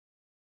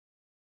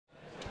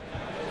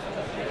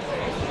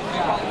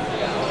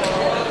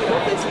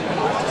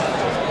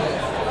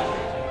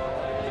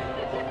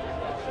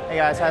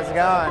guys, how's it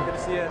going? Good to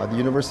see you. The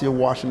University of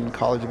Washington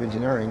College of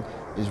Engineering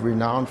is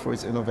renowned for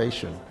its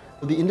innovation.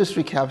 The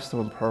Industry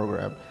Capstone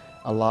program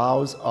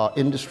allows our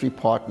industry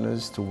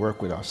partners to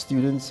work with our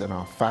students and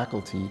our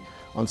faculty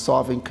on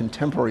solving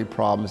contemporary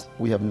problems.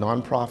 We have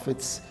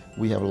nonprofits,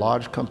 we have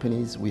large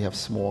companies, we have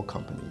small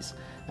companies,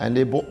 and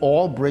they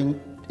all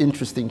bring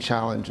interesting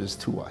challenges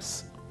to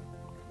us.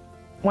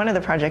 One of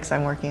the projects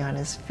I'm working on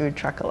is food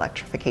truck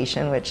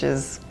electrification, which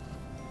is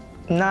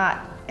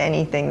not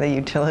anything the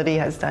utility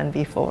has done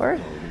before.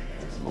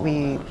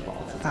 We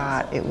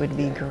thought it would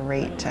be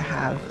great to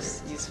have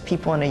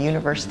people in a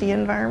university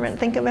environment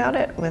think about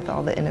it with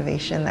all the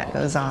innovation that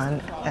goes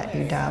on at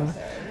UW.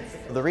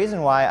 The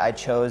reason why I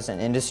chose an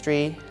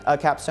industry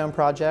capstone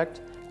project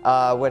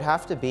would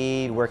have to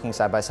be working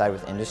side by side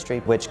with industry,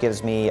 which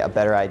gives me a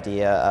better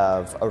idea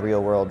of a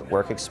real-world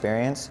work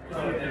experience.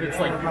 In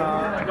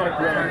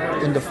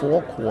the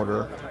fall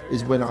quarter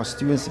is when our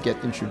students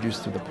get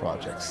introduced to the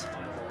projects.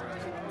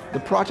 The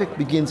project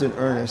begins in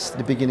earnest at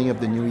the beginning of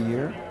the new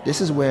year.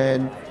 This is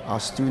when our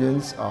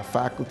students, our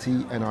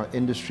faculty, and our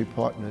industry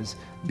partners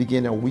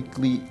begin a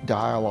weekly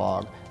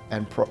dialogue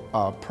and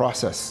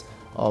process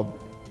of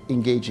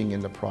engaging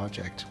in the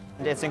project.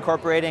 It's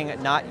incorporating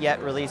not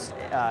yet released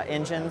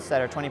engines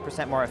that are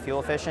 20% more fuel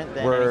efficient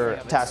than We're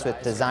tasked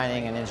with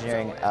designing and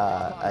engineering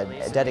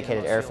a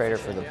dedicated air freighter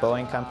for the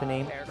Boeing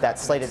company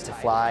that's slated to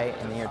fly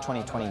in the year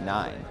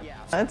 2029.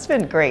 It's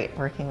been great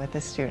working with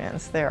the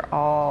students. They're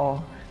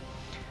all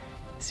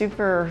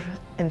super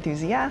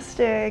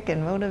enthusiastic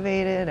and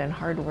motivated and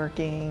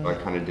hardworking. I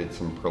kind of did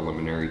some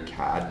preliminary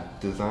CAD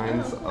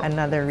designs.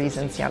 Another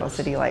reason Seattle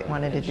City Light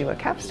wanted to do a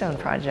capstone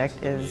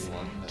project is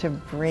to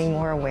bring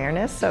more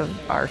awareness of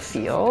our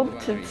field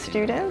to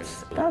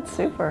students. That's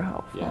super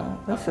helpful. Yeah,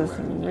 this is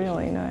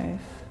really nice.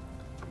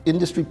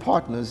 Industry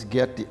partners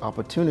get the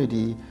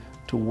opportunity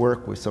to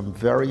work with some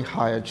very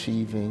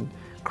high-achieving,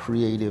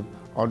 creative,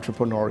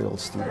 entrepreneurial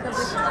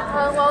students.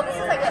 Well, this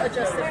is like a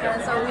adjusted plan,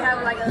 so we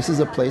have like This is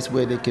a place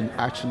where they can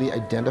actually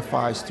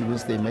identify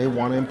students they may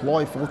want to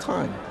employ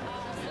full-time.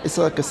 It's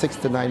like a 6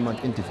 to 9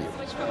 month interview.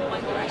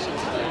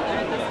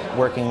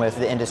 Working with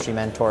the industry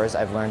mentors,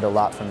 I've learned a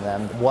lot from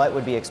them. What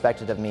would be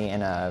expected of me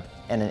in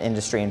an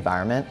industry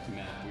environment?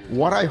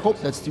 What I hope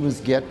that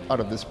students get out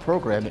of this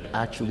program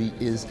actually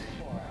is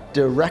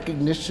the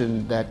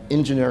recognition that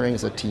engineering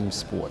is a team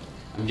sport.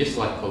 I'm just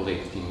like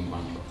collecting a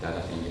bunch of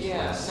data and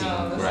just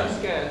seeing this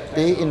is good.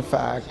 They, in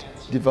fact,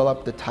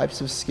 develop the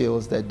types of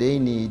skills that they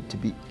need to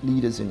be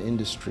leaders in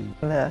industry.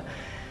 The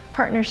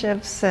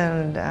partnerships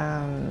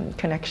and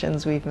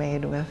connections we've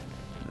made with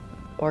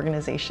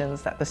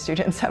organizations that the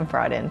students have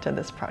brought into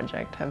this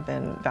project have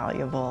been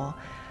valuable.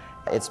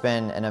 It's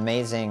been an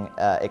amazing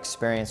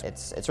experience.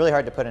 It's really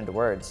hard to put into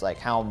words like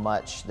how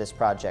much this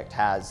project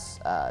has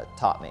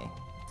taught me.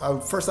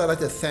 First, I'd like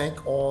to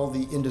thank all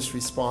the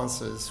industry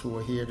sponsors who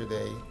are here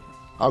today.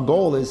 Our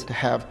goal is to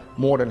have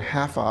more than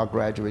half our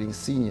graduating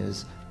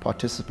seniors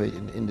participate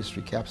in the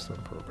Industry Capstone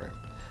program.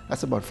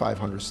 That's about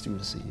 500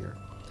 students a year.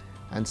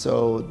 And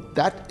so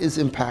that is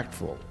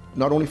impactful,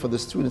 not only for the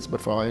students, but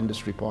for our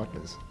industry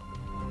partners.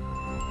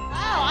 Oh,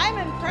 I'm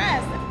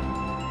impressed.